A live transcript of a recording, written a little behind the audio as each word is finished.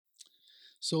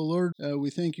So, Lord, we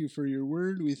thank you for your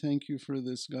word. We thank you for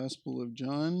this Gospel of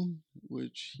John,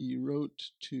 which he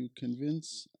wrote to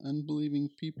convince unbelieving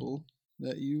people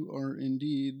that you are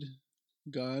indeed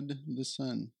God the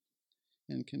Son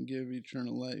and can give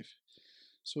eternal life.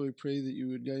 So we pray that you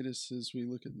would guide us as we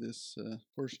look at this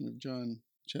portion of John,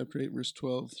 chapter 8, verse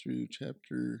 12 through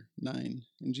chapter 9.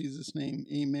 In Jesus' name,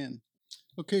 amen.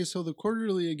 Okay, so the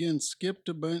quarterly again skipped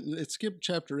it skipped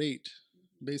chapter 8,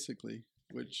 basically,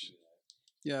 which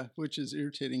is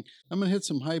irritating. I'm going to hit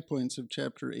some high points of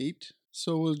chapter 8.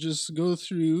 So we'll just go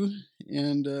through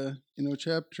and,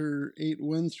 chapter 8,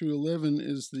 1 through 11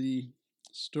 is the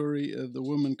story of the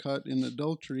woman caught in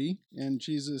adultery. And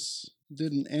Jesus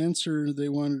didn't answer. They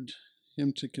wanted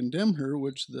him to condemn her,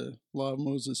 which the law of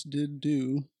Moses did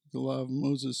do. The law of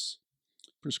Moses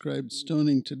prescribed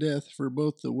stoning to death for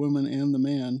both the woman and the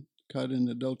man caught in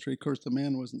adultery. Of course, the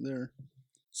man wasn't there.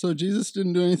 So Jesus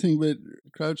didn't do anything but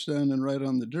crouch down and write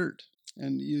on the dirt.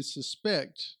 And you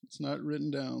suspect, it's not written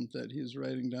down, that he's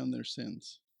writing down their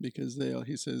sins. Because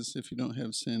he says, if you don't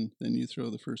have sin, then you throw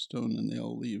the first stone and they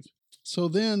all leave. So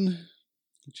then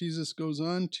Jesus goes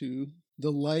on to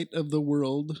the light of the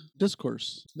world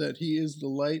discourse, that he is the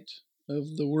light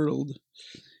of the world.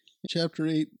 Chapter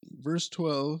 8, verse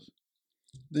 12,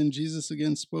 then Jesus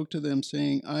again spoke to them,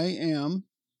 saying, I am,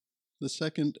 the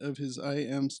second of his I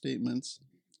am statements,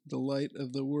 the light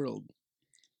of the world.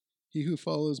 He who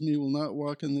follows me will not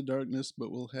walk in the darkness,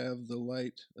 but will have the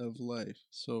light of life.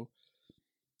 So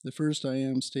the first I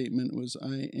am statement was,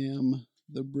 I am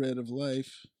the bread of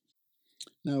life.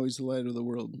 Now he's the light of the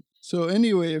world. So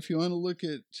anyway, if you want to look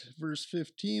at verse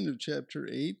 15 of chapter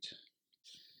 8,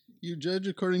 you judge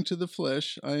according to the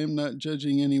flesh. I am not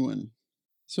judging anyone.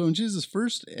 So in Jesus'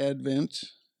 first advent,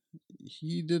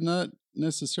 he did not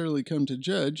necessarily come to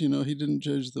judge. He didn't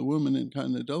judge the woman in caught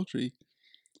in adultery.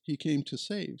 He came to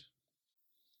save.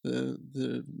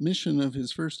 The mission of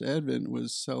his first advent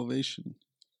was salvation.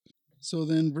 So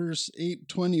then verse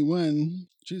 8:21,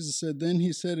 Jesus said, then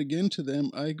he said again to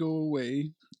them, I go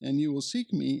away, and you will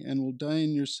seek me, and will die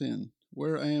in your sin.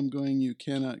 Where I am going, you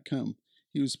cannot come.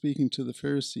 He was speaking to the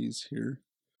Pharisees here.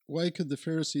 Why could the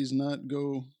Pharisees not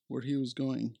go where he was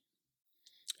going?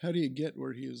 How do you get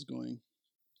where he was going?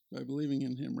 By believing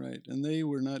in him, right? And they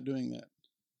were not doing that.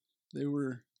 They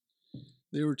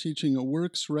were teaching a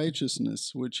works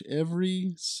righteousness, which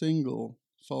every single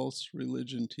false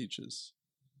religion teaches.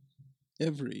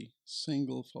 Every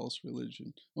single false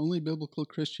religion. Only biblical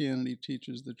Christianity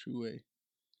teaches the true way,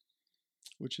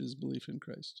 which is belief in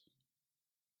Christ.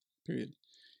 Period.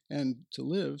 And to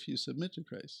live, you submit to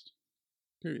Christ.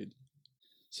 Period.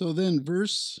 So then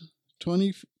verse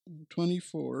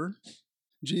 24,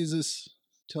 Jesus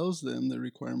tells them the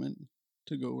requirement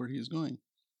to go where he is going.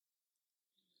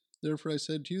 Therefore I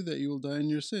said to you that you will die in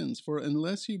your sins, for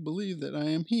unless you believe that I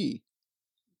am he,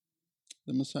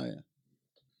 the Messiah,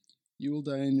 you will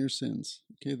die in your sins.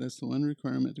 Okay, that's the one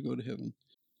requirement to go to heaven.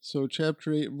 So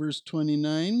chapter 8, verse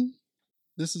 29,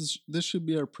 this should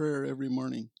be our prayer every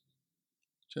morning.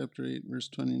 Chapter 8, verse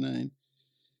 29.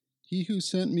 He who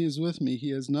sent me is with me. He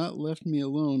has not left me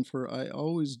alone, for I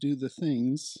always do the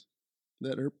things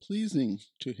that are pleasing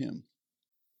to him.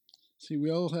 See,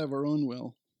 we all have our own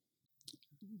will.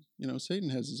 Satan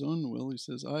has his own will. He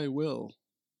says, I will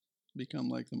become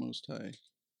like the Most High.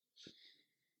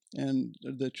 And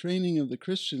the training of the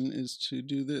Christian is to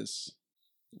do this.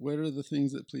 What are the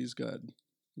things that please God?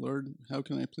 Lord, how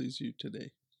can I please you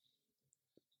today?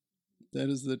 That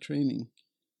is the training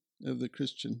of the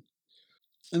Christian.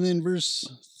 And then verse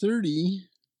 30,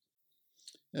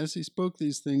 as he spoke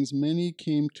these things, many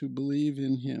came to believe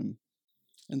in him,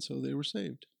 and so they were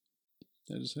saved.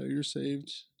 That is how you're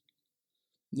saved.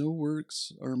 No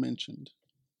works are mentioned.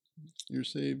 You're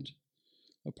saved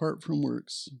apart from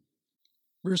works.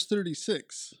 Verse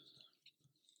 36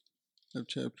 of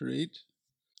chapter 8.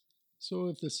 So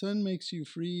if the Son makes you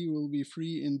free, you will be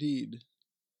free indeed.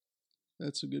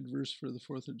 That's a good verse for the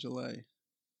 4th of July.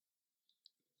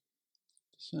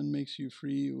 The Son makes you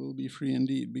free, you will be free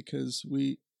indeed, because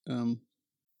we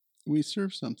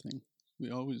serve something.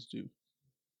 We always do.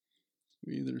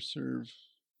 We either serve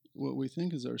what we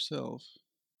think is ourself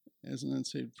as an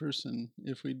unsaved person.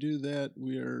 If we do that,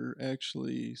 we are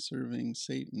actually serving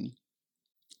Satan.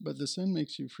 But the Son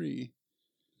makes you free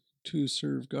to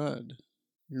serve God.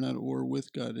 You're not at war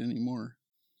with God anymore.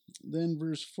 Then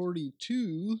verse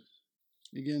 42,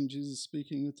 again, Jesus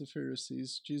speaking with the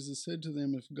Pharisees. Jesus said to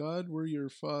them, if God were your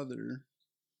Father,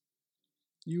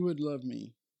 you would love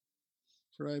me.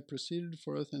 For I proceeded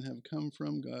forth and have come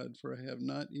from God, for I have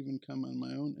not even come on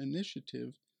my own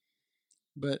initiative,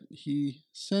 but he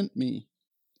sent me.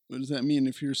 What does that mean?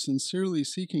 If you're sincerely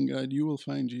seeking God, you will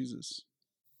find Jesus.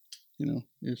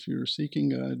 If you're seeking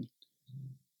God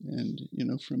and,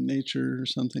 from nature or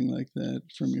something like that,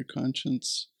 from your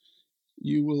conscience,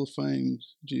 you will find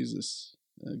Jesus.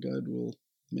 God will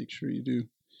make sure you do.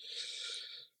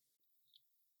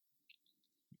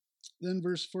 Then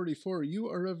verse 44, you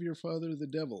are of your father the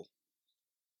devil,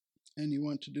 and you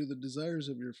want to do the desires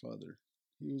of your father.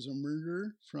 He was a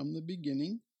murderer from the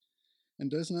beginning and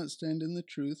does not stand in the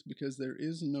truth because there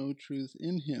is no truth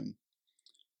in him.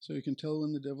 So you can tell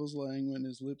when the devil's lying when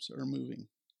his lips are moving,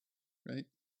 right?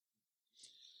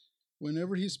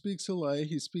 Whenever he speaks a lie,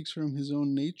 he speaks from his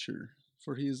own nature,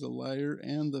 for he is a liar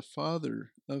and the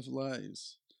father of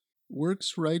lies.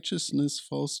 Works righteousness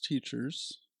false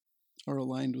teachers are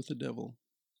aligned with the devil.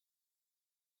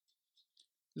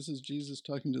 This is Jesus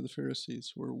talking to the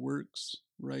Pharisees, who are works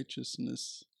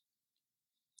righteousness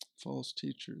false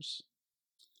teachers.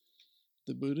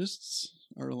 The Buddhists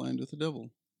are aligned with the devil.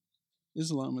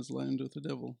 Islam is aligned with the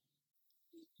devil.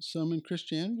 Some in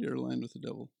Christianity are aligned with the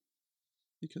devil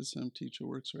because some teach a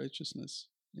works righteousness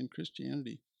in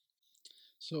Christianity.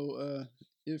 So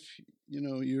if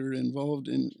you're involved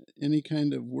in any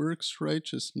kind of works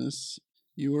righteousness,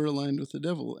 you are aligned with the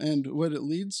devil. And what it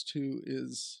leads to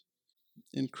is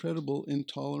incredible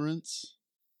intolerance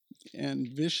and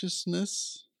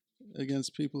viciousness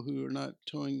against people who are not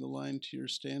towing the line to your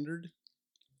standard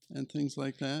and things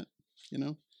like that,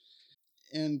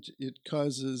 And it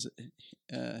causes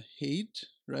hate,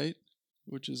 right?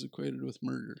 Which is equated with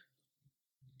murder.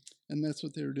 And that's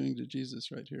what they were doing to Jesus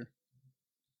right here.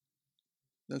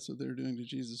 That's what they were doing to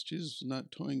Jesus. Jesus was not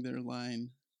towing their line.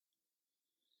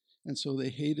 And so they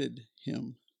hated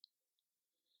him.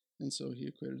 And so he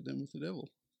equated them with the devil.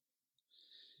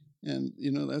 And,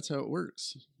 that's how it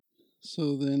works.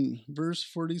 So then, verse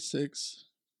 46,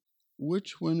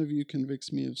 which one of you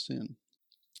convicts me of sin?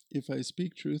 If I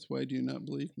speak truth, why do you not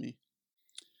believe me?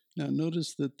 Now,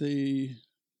 notice that they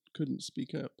couldn't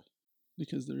speak up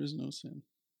because there is no sin,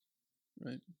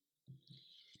 right?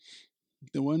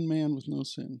 The one man with no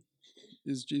sin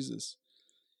is Jesus.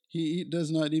 He does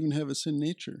not even have a sin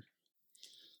nature.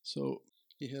 So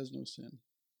he has no sin.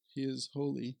 He is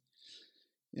holy.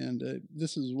 And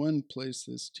this is one place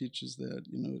this teaches that,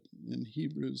 in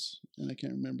Hebrews, and I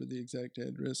can't remember the exact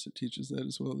address, it teaches that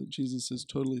as well, that Jesus is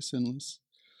totally sinless.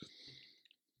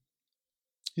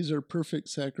 He's our perfect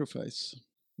sacrifice.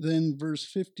 Then verse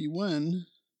 51,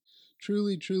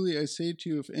 truly, truly, I say to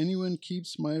you, if anyone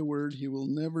keeps my word, he will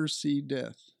never see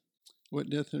death. What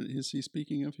death is he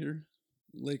speaking of here?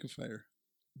 Lake of fire.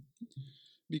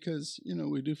 Because,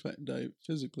 we do die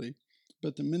physically,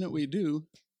 but the minute we do,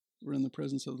 we're in the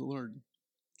presence of the Lord,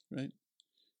 right?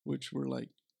 Which we're like,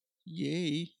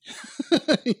 yay,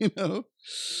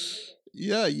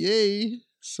 yeah, yay.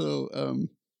 So,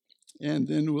 and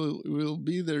then we'll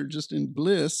be there just in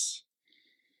bliss,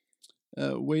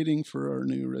 waiting for our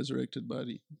new resurrected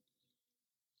body.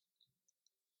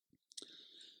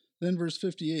 Then verse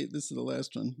 58, this is the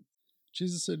last one.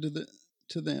 Jesus said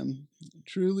to them,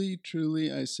 truly,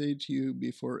 truly, I say to you,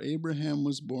 before Abraham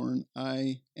was born,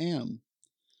 I am.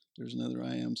 There's another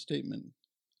I am statement.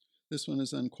 This one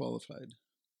is unqualified.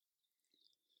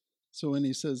 So when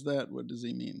he says that, what does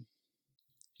he mean?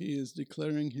 He is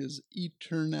declaring his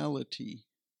eternality.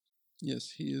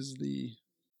 Yes, he is the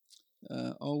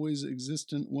always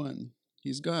existent one.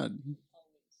 He's God.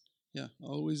 Yeah,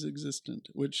 always existent,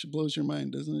 which blows your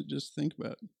mind, doesn't it? Just think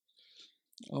about it.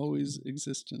 Always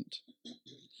existent.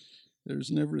 There's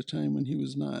never a time when he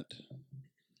was not.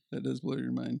 That does blow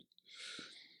your mind.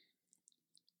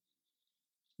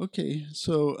 Okay,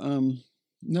 so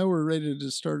now we're ready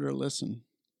to start our lesson.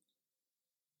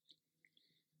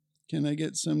 Can I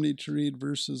get somebody to read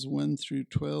verses 1 through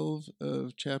 12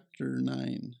 of chapter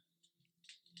 9?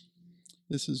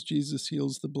 This is Jesus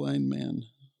heals the blind man.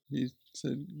 He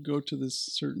said, go to this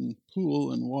certain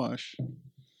pool and wash.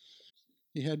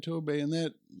 He had to obey, and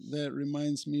that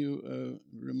reminds you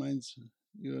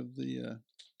of the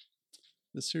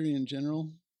Syrian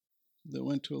general that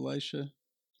went to Elisha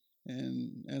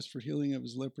and asked for healing of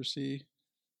his leprosy.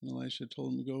 And Elisha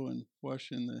told him to go and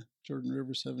wash in the Jordan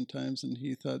River 7 times, and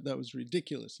he thought that was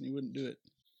ridiculous, and he wouldn't do it.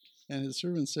 And his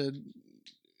servant said,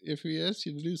 if he asked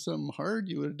you to do something hard,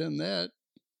 you would have done that.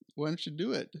 Why don't you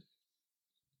do it?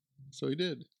 So he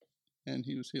did, and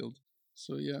he was healed.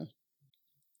 So yeah,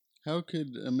 how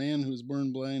could a man who was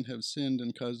born blind have sinned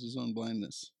and caused his own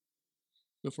blindness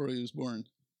before he was born?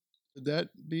 Would that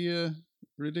be a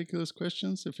ridiculous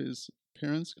question if his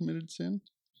parents committed sin?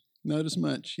 Not as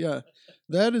much, yeah.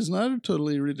 That is not a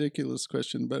totally ridiculous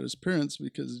question about his parents,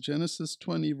 because Genesis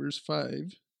 20, verse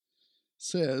 5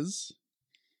 says,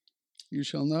 "You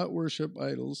shall not worship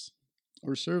idols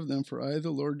or serve them, for I,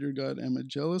 the Lord your God, am a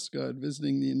jealous God,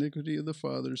 visiting the iniquity of the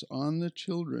fathers on the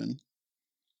children,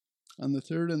 on the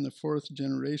third and the fourth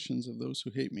generations of those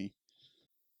who hate me."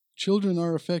 Children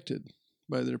are affected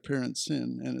by their parents'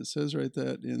 sin, and it says right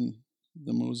that in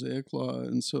the Mosaic Law.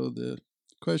 And so the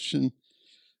question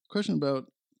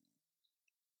about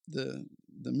the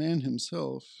man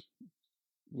himself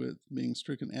with being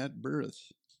stricken at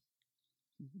birth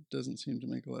doesn't seem to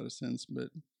make a lot of sense,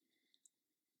 but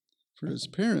for his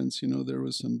parents, there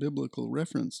was some biblical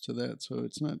reference to that, so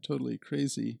it's not totally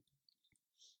crazy.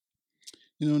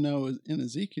 Now in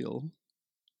Ezekiel,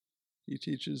 he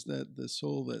teaches that the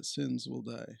soul that sins will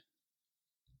die.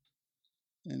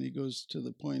 And he goes to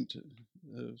the point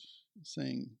of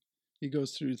saying, he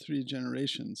goes through 3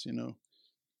 generations, The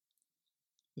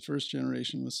first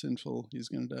generation was sinful, he's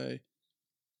going to die.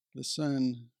 The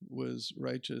son was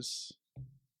righteous,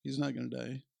 he's not going to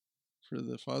die for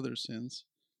the father's sins.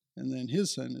 And then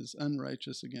his son is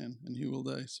unrighteous again, and he will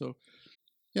die. So,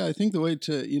 yeah, I think the way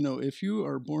to, if you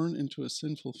are born into a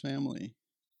sinful family,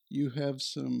 you have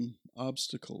some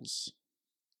obstacles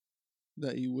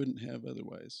that you wouldn't have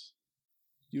otherwise.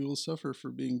 You will suffer for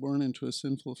being born into a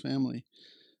sinful family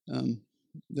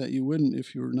that you wouldn't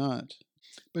if you were not.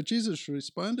 But Jesus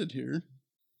responded here,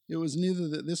 "It was neither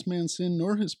that this man sinned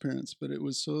nor his parents, but it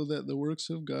was so that the works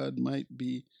of God might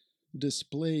be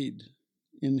displayed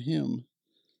in him."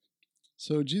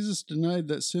 So Jesus denied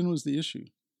that sin was the issue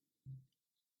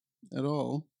at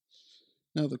all.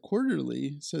 Now the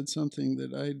Quarterly said something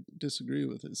that I disagree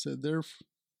with. It said,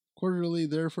 Quarterly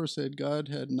therefore said, "God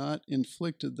had not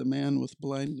inflicted the man with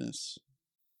blindness."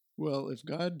 Well, if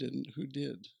God didn't, who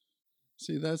did?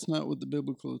 See, that's not what the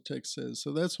biblical text says.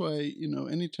 So that's why,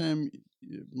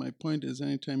 my point is,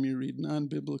 anytime you read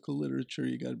non-biblical literature,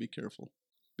 you got to be careful,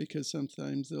 because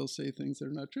sometimes they'll say things that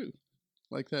are not true,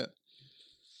 like that.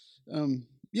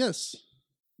 Yes,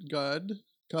 God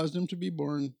caused him to be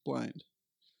born blind.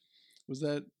 Was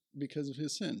that because of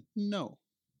his sin? No.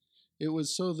 It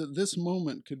was so that this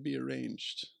moment could be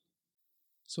arranged.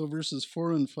 So verses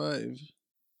 4 and 5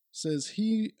 says,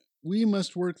 "We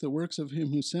must work the works of him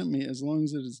who sent me as long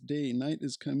as it is day. Night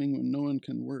is coming when no one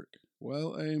can work.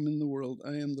 While I am in the world,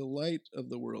 I am the light of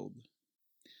the world."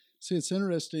 See, it's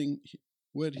interesting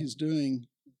what he's doing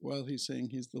while he's saying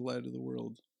he's the light of the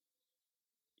world.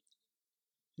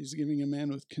 He's giving a man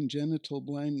with congenital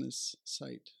blindness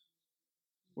sight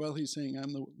while he's saying,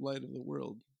 "I'm the light of the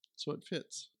world." So it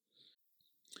fits.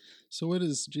 So what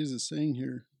is Jesus saying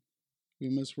here? We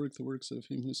must work the works of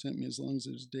him who sent me as long as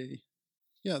it is day.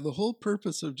 Yeah, the whole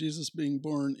purpose of Jesus being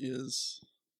born is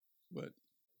what?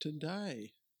 To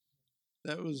die.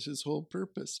 That was his whole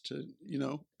purpose.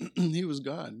 He was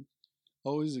God,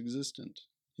 always existent.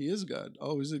 He is God,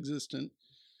 always existent.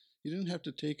 He didn't have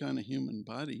to take on a human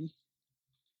body,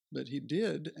 but he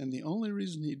did, and the only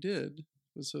reason he did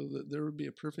was so that there would be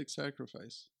a perfect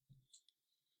sacrifice,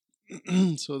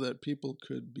 so that people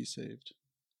could be saved.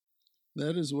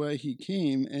 That is why he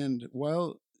came, and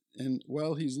while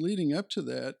he's leading up to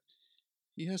that,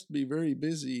 he has to be very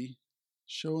busy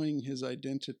showing his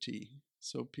identity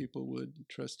so people would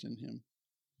trust in him.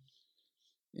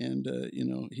 And,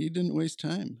 he didn't waste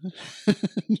time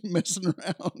messing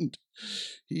around.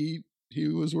 He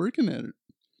was working at it.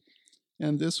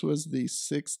 And this was the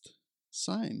 6th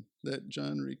sign that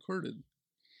John recorded,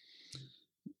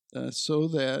 so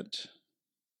that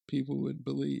people would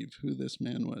believe who this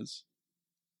man was,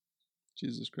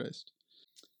 Jesus Christ.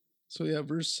 So yeah,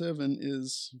 verse 7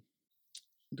 is,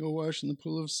 "Go wash in the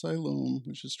pool of Siloam,"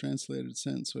 which is translated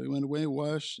sent. So he went away,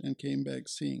 washed, and came back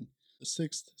seeing. The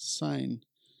 6th sign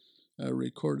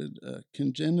recorded,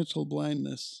 congenital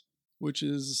blindness, which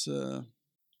is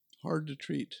hard to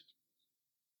treat.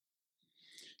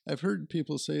 I've heard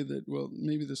people say that, well,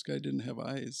 maybe this guy didn't have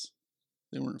eyes.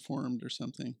 They weren't formed or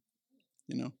something,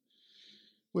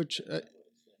 which,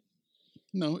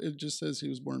 no, it just says he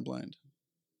was born blind.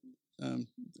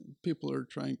 People are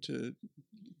trying to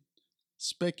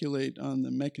speculate on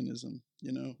the mechanism,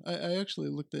 I actually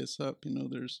looked this up.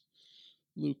 There's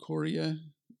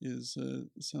leukorrhea is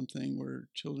something where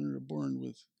children are born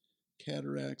with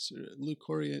cataracts.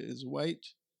 Leukorrhea is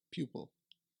white pupil,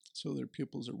 so their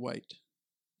pupils are white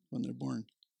when they're born.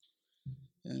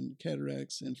 And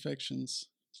cataracts, infections,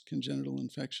 congenital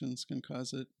infections can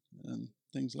cause it, and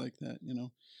things like that,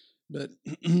 But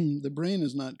the brain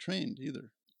is not trained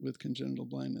either with congenital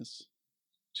blindness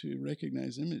to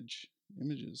recognize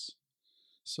images.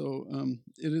 So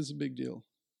it is a big deal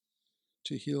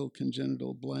to heal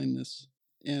congenital blindness.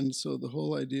 And so the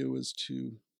whole idea was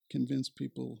to convince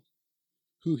people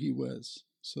who he was,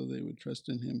 so they would trust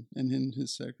in him and in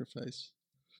his sacrifice.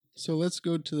 So let's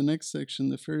go to the next section.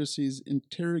 The Pharisees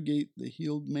interrogate the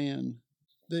healed man.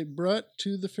 They brought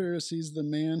to the Pharisees the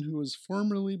man who was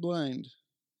formerly blind.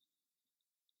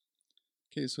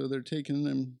 Okay, so they're taking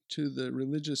them to the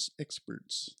religious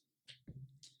experts.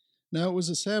 Now it was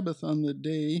a Sabbath on the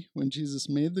day when Jesus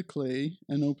made the clay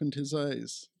and opened his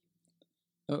eyes.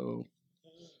 Uh-oh.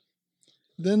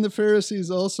 Then the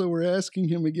Pharisees also were asking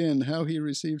him again how he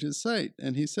received his sight.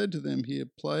 And he said to them, he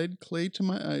applied clay to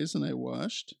my eyes, and I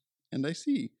washed, and I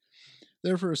see.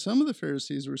 Therefore some of the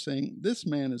Pharisees were saying, this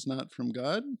man is not from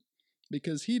God,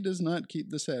 because he does not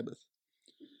keep the Sabbath.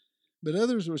 But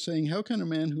others were saying, how can a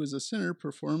man who is a sinner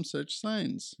perform such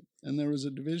signs? And there was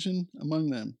a division among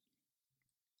them.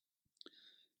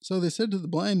 So they said to the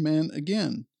blind man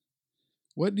again,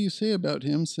 what do you say about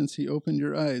him since he opened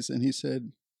your eyes? And he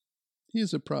said, he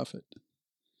is a prophet.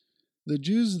 The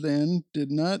Jews then did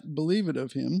not believe it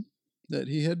of him, that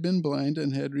he had been blind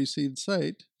and had received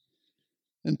sight,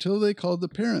 until they called the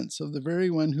parents of the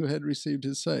very one who had received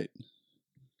his sight.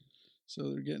 So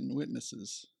they're getting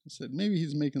witnesses. They said, maybe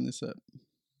he's making this up.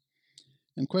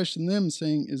 And questioned them,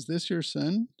 saying, is this your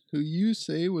son, who you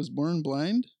say was born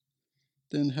blind?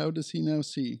 Then how does he now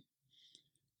see?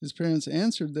 His parents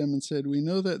answered them and said, we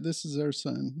know that this is our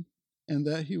son, and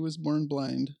that he was born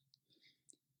blind.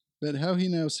 But how he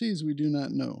now sees we do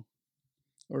not know,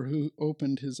 or who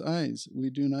opened his eyes we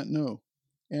do not know.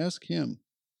 Ask him.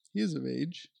 He is of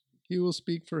age. He will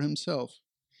speak for himself.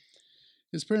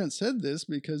 His parents said this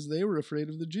because they were afraid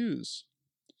of the Jews,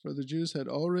 for the Jews had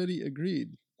already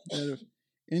agreed that if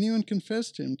anyone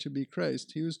confessed him to be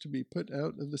Christ, he was to be put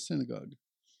out of the synagogue.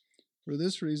 For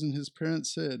this reason his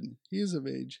parents said, he is of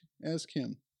age, ask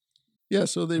him. Yeah,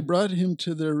 so they brought him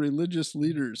to their religious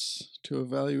leaders to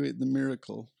evaluate the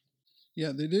miracle.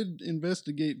 Yeah, they did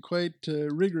investigate quite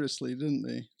rigorously, didn't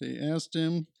they? They asked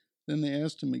him, then they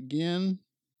asked him again,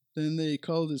 then they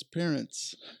called his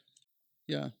parents.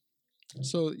 Yeah.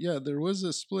 So, yeah, there was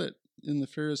a split in the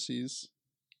Pharisees.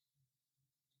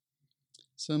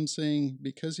 Some saying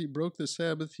because he broke the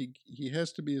Sabbath, he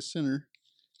has to be a sinner.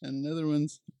 And other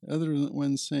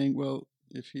ones saying, well,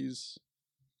 if he's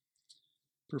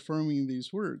performing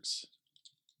these works,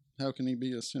 how can he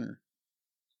be a sinner?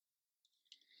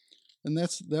 And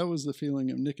that was the feeling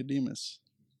of Nicodemus,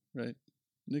 right?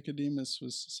 Nicodemus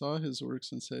saw his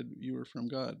works and said, you were from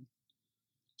God.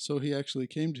 So he actually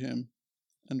came to him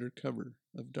under cover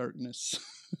of darkness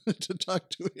to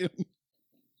talk to him.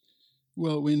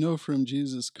 Well, we know from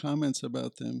Jesus' comments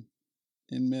about them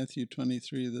in Matthew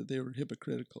 23 that they were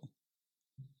hypocritical,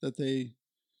 that they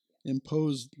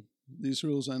imposed these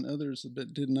rules on others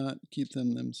but did not keep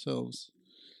them themselves.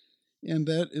 And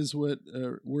that is what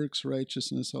works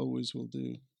righteousness always will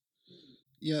do.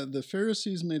 Yeah, the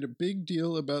Pharisees made a big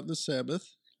deal about the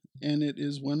Sabbath, and it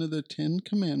is one of the 10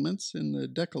 commandments in the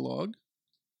Decalogue.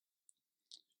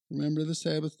 Remember the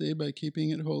Sabbath day by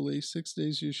keeping it holy. 6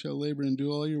 days you shall labor and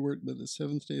do all your work, but the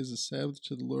seventh day is a Sabbath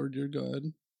to the Lord your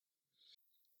God.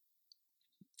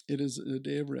 It is a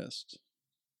day of rest.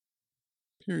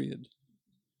 Period.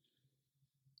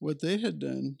 What they had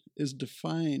done is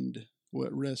defined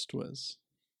what rest was.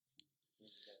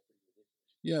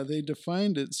 Yeah, they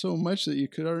defined it so much that you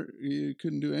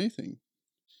couldn't do anything.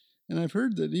 And I've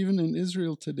heard that even in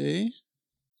Israel today,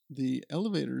 the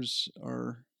elevators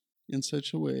are in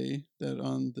such a way that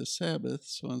on the Sabbath,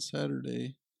 so on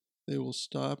Saturday, they will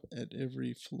stop at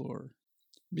every floor.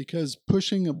 Because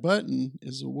pushing a button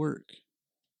is a work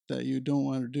that you don't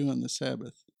want to do on the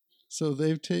Sabbath. So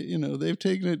they've taken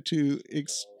it to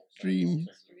extreme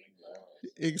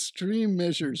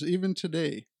measures, even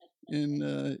today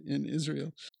in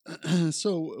Israel.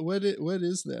 So what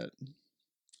is that?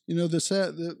 You know,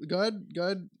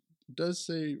 God does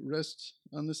say rest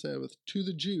on the Sabbath to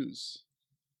the Jews,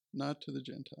 not to the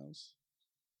Gentiles.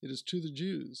 It is to the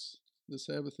Jews. The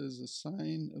Sabbath is a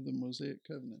sign of the Mosaic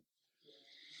covenant.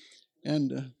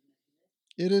 And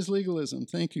it is legalism.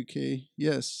 Thank you, Kay.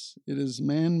 Yes, it is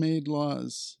man-made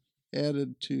laws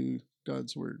added to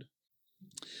God's word.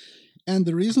 And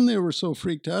the reason they were so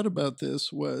freaked out about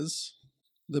this was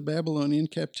the Babylonian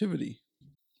captivity.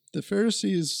 The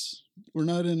Pharisees were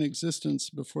not in existence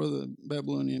before the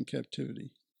Babylonian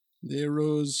captivity. They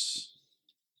arose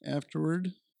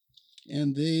afterward,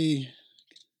 and they,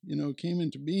 came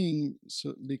into being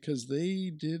because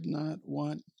they did not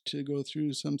want to go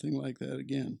through something like that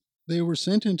again. They were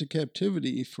sent into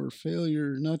captivity for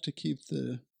failure not to keep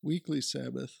the weekly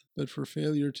Sabbath, but for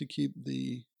failure to keep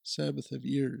the Sabbath of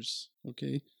years.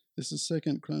 Okay, this is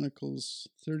 2 Chronicles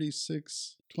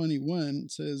 36:21.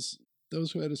 It says,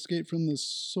 Those who had escaped from the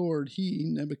sword, he,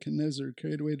 Nebuchadnezzar,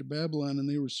 carried away to Babylon, and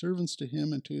they were servants to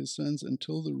him and to his sons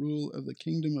until the rule of the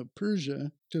kingdom of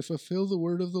Persia, to fulfill the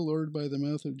word of the Lord by the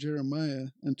mouth of Jeremiah,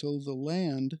 until the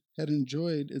land had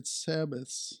enjoyed its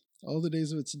Sabbaths. All the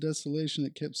days of its desolation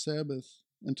it kept Sabbath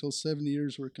until 70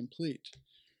 years were complete.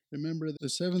 Remember, the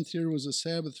 7th year was a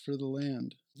Sabbath for the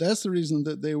land. That's the reason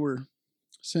that they were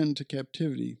sent into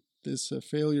captivity, this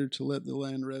failure to let the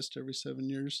land rest every 7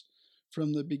 years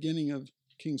from the beginning of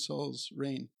King Saul's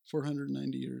reign,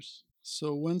 490 years.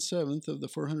 So 1/7 of the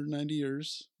 490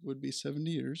 years would be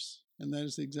 70 years, and that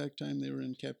is the exact time they were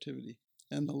in captivity.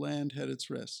 And the land had its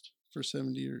rest for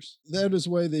 70 years. That is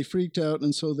why they freaked out,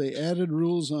 and so they added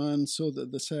rules on so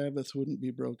that the Sabbath wouldn't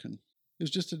be broken. It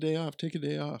was just a day off. Take a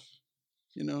day off.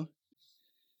 You know,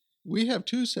 we have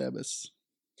 2 Sabbaths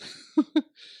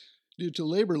due to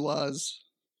labor laws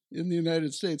in the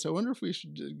United States. I wonder if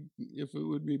it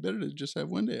would be better to just have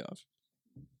 1 day off.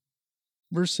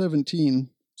 Verse 17,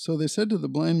 so they said to the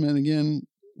blind man again,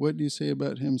 what do you say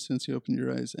about him since he opened your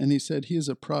eyes? And he said, he is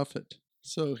a prophet.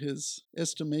 So his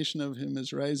estimation of him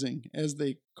is rising as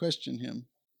they question him,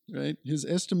 right? His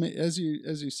estimate, as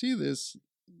you see this,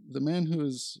 the man who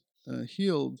is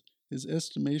healed, his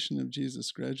estimation of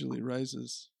Jesus gradually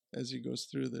rises as he goes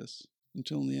through this,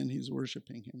 until in the end he's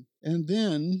worshiping him. And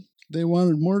then they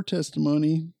wanted more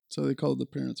testimony, so they called the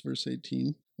parents, verse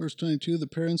 18. Verse 22, the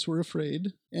parents were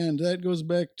afraid. And that goes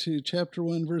back to chapter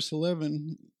 1, verse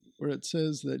 11, where it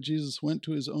says that Jesus went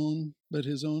to his own, but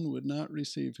his own would not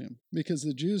receive him. Because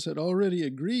the Jews had already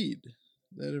agreed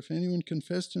that if anyone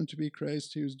confessed him to be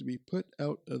Christ, he was to be put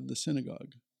out of the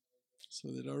synagogue. So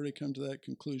they'd already come to that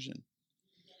conclusion.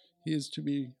 He is to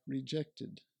be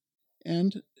rejected.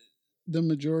 And the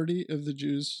majority of the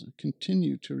Jews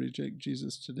continue to reject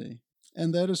Jesus today.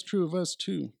 And that is true of us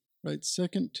too, right?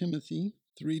 2 Timothy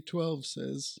 3:12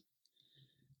 says,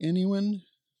 anyone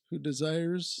who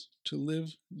desires to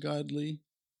live godly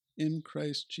in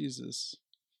Christ Jesus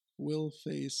will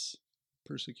face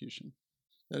persecution.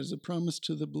 That is a promise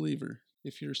to the believer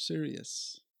if you're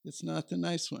serious. It's not the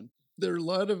nice one. There are a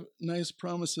lot of nice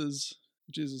promises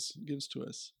Jesus gives to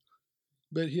us,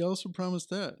 but he also promised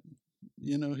that.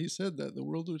 He said that the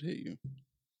world would hate you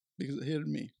because it hated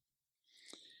me.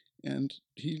 And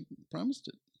he promised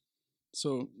it.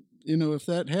 So, if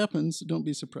that happens, don't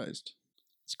be surprised.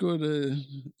 Let's go to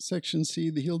section C.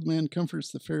 The healed man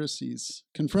confronts the Pharisees.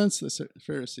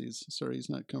 Sorry, he's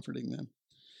not comforting them.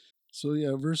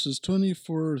 So, verses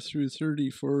 24 through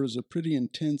 34 is a pretty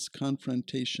intense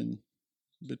confrontation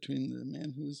between the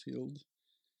man who is healed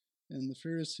and the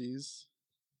Pharisees.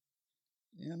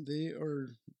 And they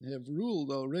have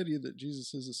ruled already that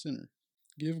Jesus is a sinner.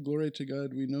 Give glory to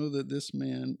God. We know that this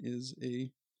man is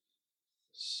a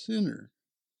sinner.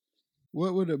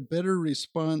 What would a better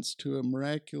response to a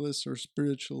miraculous or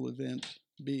spiritual event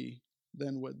be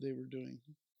than what they were doing?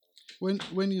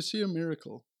 When you see a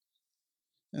miracle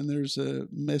and there's a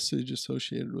message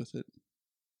associated with it.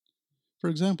 For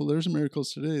example, there's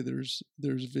miracles today. There's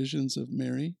visions of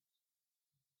Mary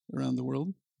around the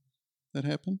world that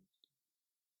happen,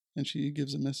 and she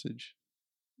gives a message.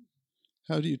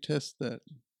 How do you test that?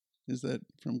 Is that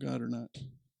from God or not?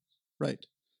 Right.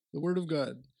 The Word of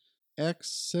God. Acts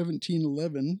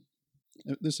 17:11,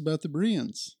 this about the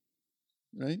Bereans,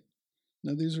 right?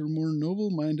 Now these are more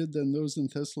noble-minded than those in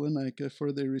Thessalonica,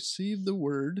 for they received the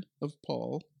word of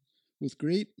Paul with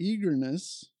great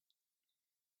eagerness,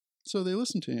 so they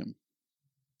listened to him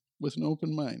with an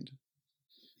open mind,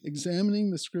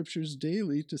 examining the scriptures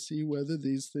daily to see whether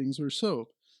these things were so.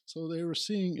 So they were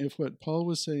seeing if what Paul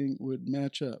was saying would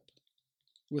match up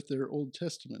with their Old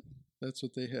Testament. That's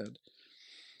what they had.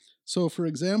 So, for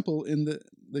example, in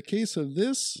the case of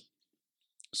this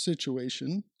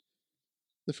situation,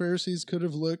 the Pharisees could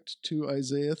have looked to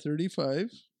Isaiah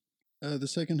 35, the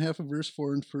second half of verse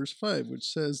 4 and verse 5, which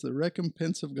says, the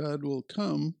recompense of God will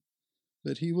come,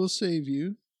 that he will save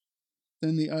you,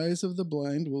 then the eyes of the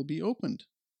blind will be opened.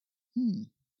 And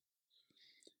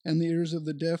the ears of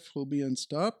the deaf will be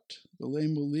unstopped, the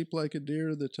lame will leap like a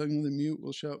deer, the tongue of the mute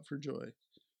will shout for joy.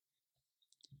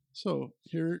 So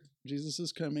here Jesus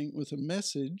is coming with a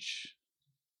message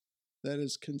that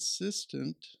is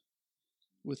consistent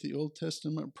with the Old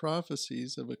Testament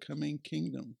prophecies of a coming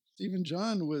kingdom. Even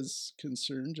John was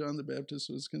concerned, John the Baptist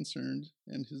was concerned,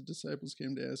 and his disciples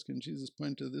came to ask, and Jesus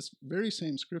pointed to this very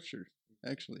same scripture,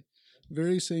 actually.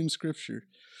 Very same scripture.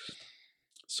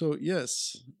 So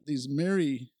yes, these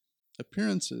Mary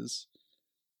appearances,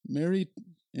 Mary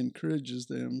encourages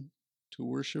them to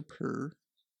worship her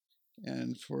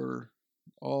and for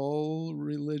all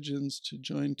religions to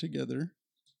join together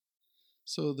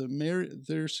So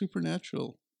they're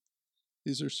supernatural.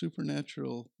 These are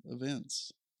supernatural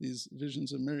events, these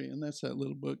visions of Mary. And that's that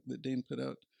little book that Dane put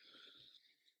out.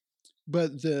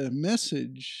 But the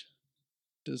message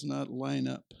does not line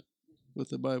up with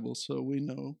the Bible, so we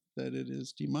know that it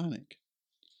is demonic.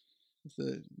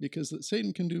 Because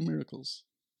Satan can do miracles.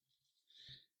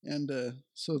 And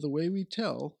so the way we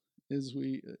tell is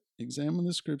we examine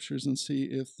the scriptures and see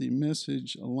if the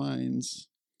message aligns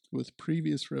with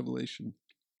previous revelation.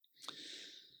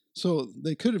 So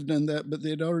they could have done that, but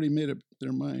they'd already made up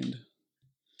their mind.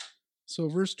 So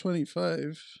verse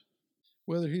 25,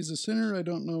 whether he's a sinner, I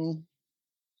don't know.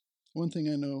 One thing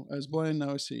I know, I was blind,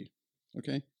 now I see.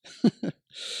 Okay?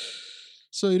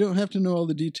 So you don't have to know all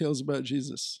the details about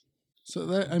Jesus. So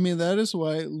that is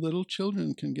why little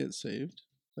children can get saved,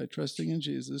 by trusting in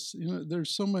Jesus.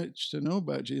 There's so much to know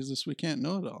about Jesus, we can't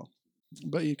know it all.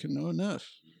 But you can know enough.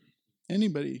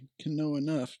 Anybody can know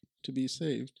enough to be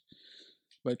saved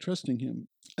by trusting him.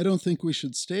 I don't think we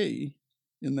should stay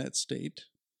in that state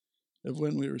of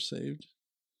when we were saved,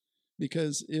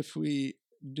 because if we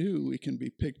do, we can be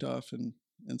picked off and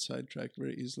sidetracked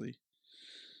very easily.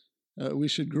 We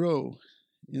should grow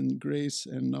in grace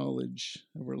and knowledge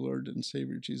of our Lord and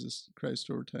Savior Jesus Christ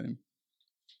over time,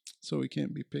 so we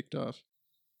can't be picked off.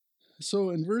 So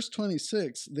in verse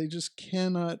 26, they just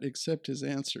cannot accept his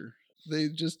answer. They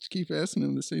just keep asking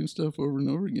him the same stuff over and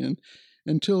over again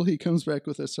until he comes back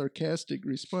with a sarcastic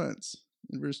response.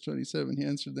 In verse 27, he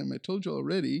answered them, I told you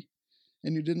already,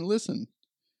 and you didn't listen.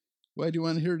 Why do you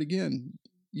want to hear it again?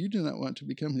 You do not want to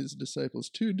become his disciples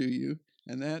too, do you?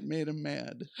 And that made him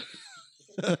mad.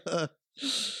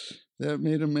 That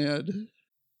made him mad.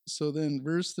 So then,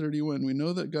 verse 31, we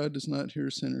know that God does not hear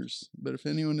sinners, but if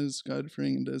anyone is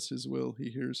God-fearing and does his will, he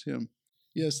hears him.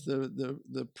 Yes,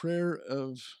 the prayer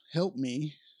of help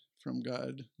me from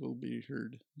God will be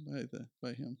heard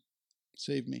by him.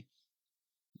 Save me.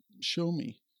 Show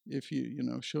me if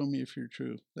show me if you're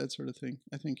true. That sort of thing.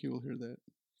 I think you will hear that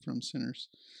from sinners.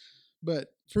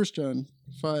 But 1 John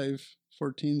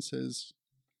 5:14 says,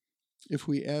 if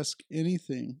we ask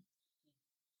anything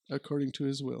according to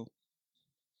his will,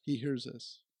 he hears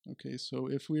us. Okay, so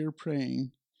if we are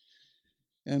praying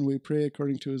and we pray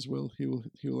according to his will, he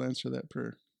will answer that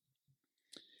prayer.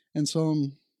 And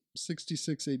Psalm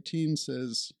 66:18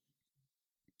 says,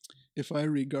 if I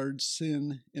regard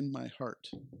sin in my heart,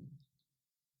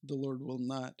 the Lord will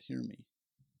not hear me.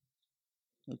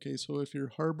 Okay, so if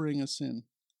you're harboring a sin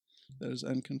that is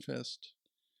unconfessed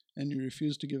and you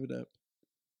refuse to give it up,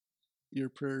 your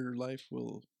prayer life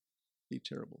will be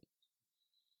terrible.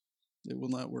 It will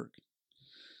not work.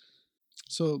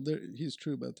 So he's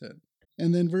true about that.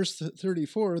 And then verse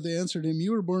 34, they answered him,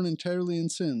 you were born entirely in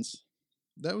sins.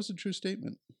 That was a true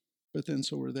statement. But then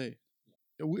so were they.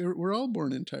 We're all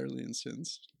born entirely in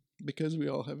sins because we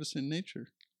all have a sin nature.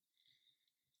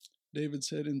 David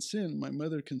said, in sin, my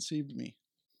mother conceived me.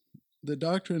 The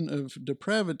doctrine of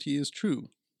depravity is true.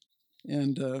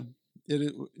 And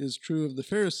it is true of the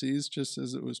Pharisees, just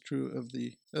as it was true of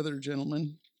the other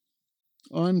gentlemen.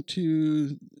 On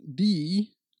to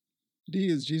D. D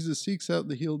is Jesus seeks out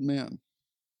the healed man.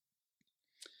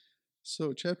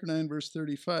 So chapter 9, verse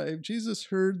 35, Jesus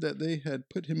heard that they had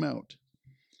put him out.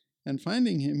 And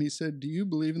finding him, he said, do you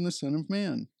believe in the Son of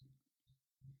Man?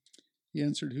 He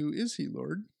answered, who is he,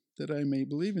 Lord, that I may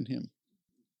believe in him?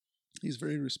 He's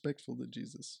very respectful to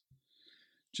Jesus.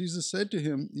 Jesus said to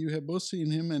him, you have both seen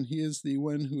him, and he is the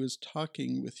one who is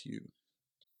talking with you.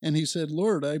 And he said,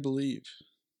 Lord, I believe.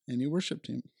 And he worshipped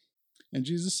him. And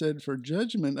Jesus said, for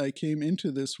judgment I came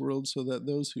into this world, so that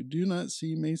those who do not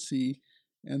see may see,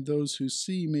 and those who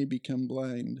see may become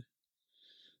blind.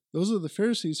 Those of the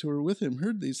Pharisees who were with him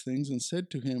heard these things and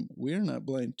said to him, we are not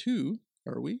blind too,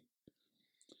 are we?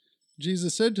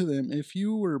 Jesus said to them, if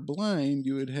you were blind,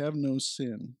 you would have no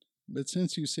sin. But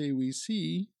since you say we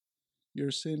see,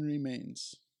 your sin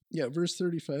remains. Yeah, verse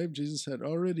 35, Jesus had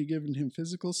already given him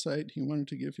physical sight. He wanted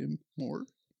to give him more.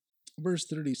 Verse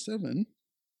 37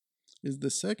 is the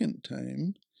second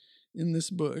time in this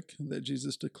book that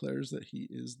Jesus declares that he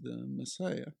is the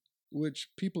Messiah, which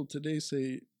people today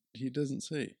say he doesn't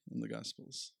say in the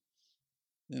Gospels.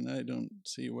 And I don't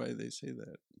see why they say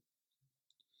that.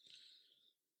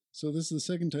 So this is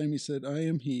the second time he said, I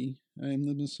am he, I am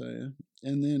the Messiah.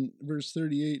 And then verse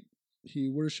 38, he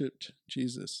worshipped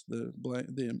Jesus, the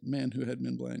man who had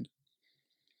been blind.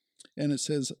 And it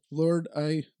says, Lord,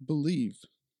 I believe.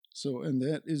 So, and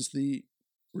that is the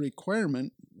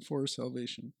requirement for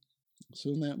salvation. So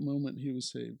in that moment, he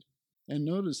was saved. And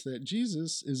notice that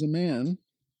Jesus is a man,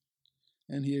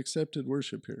 and he accepted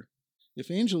worship here.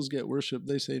 If angels get worship,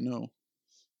 they say no.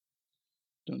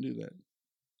 Don't do that.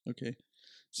 Okay.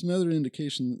 It's another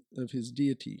indication of his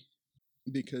deity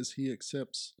because he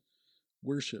accepts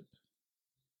worship.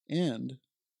 And,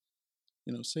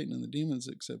 Satan and the demons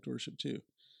accept worship too.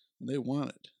 And they want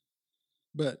it.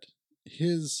 But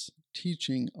his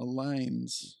teaching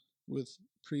aligns with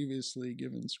previously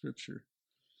given scripture.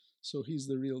 So he's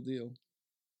the real deal.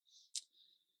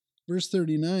 Verse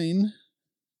 39,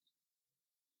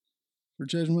 for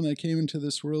judgment I came into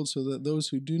this world so that those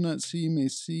who do not see may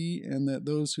see, and that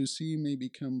those who see may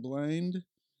become blind.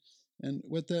 And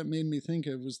what that made me think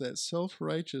of was that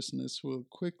self-righteousness will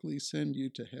quickly send you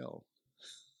to hell.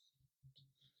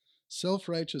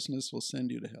 Self-righteousness will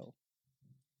send you to hell,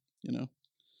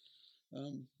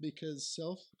 because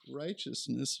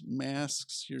self-righteousness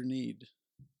masks your need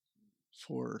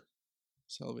for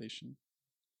salvation.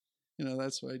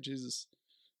 That's why Jesus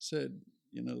said,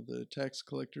 the tax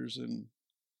collectors and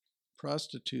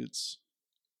prostitutes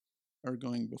are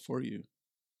going before you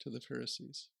to the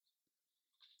Pharisees,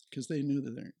 because they knew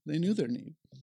their need.